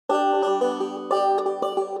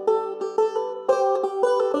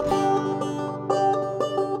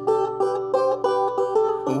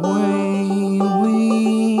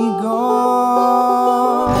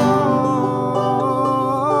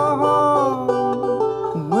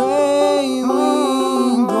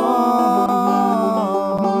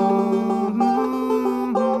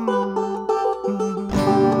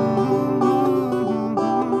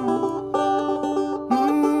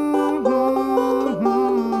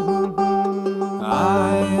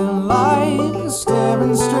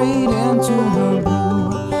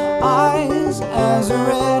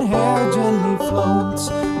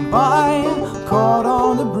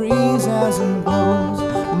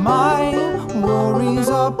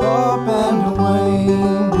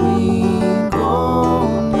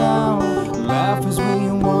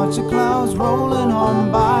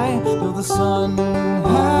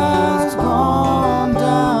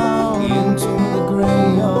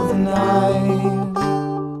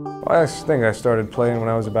I think I started playing when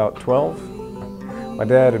I was about 12. My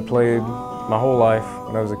dad had played my whole life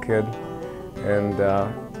when I was a kid, and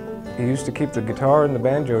he used to keep the guitar and the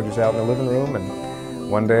banjo just out in the living room, and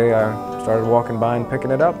one day I started walking by and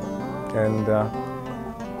picking it up, and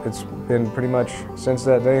it's been pretty much since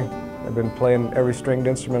that day. I've been playing every stringed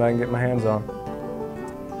instrument I can get my hands on.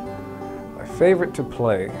 My favorite to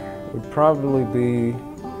play would probably be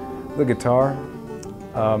the guitar.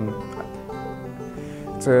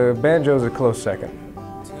 Banjo's a close second.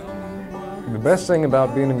 The best thing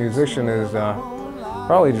about being a musician is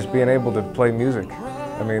probably just being able to play music.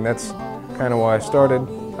 I mean, that's kind of why I started.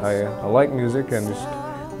 I like music and just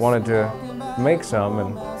wanted to make some.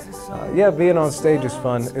 And yeah, being on stage is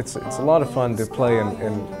fun. It's a lot of fun to play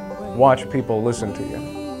and watch people listen to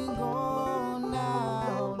you.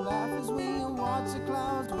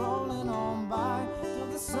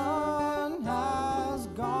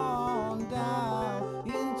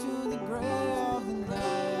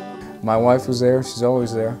 My wife was there, she's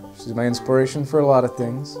always there. She's my inspiration for a lot of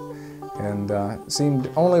things, and it seemed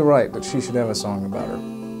only right that she should have a song about her.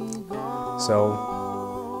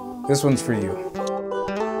 So, this one's for you.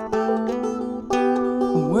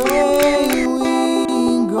 Away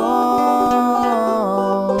we go.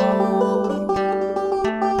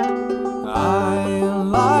 I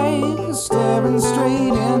like staring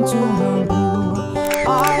straight into her blue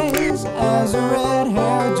eyes as her red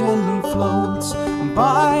hair gently floats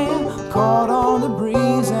by, caught on the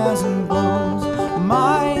breeze as it blows.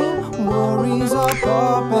 My worries are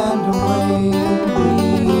up and away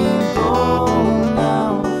we go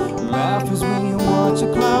now. Laugh as we watch the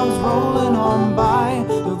clouds rolling on by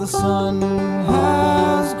till the sun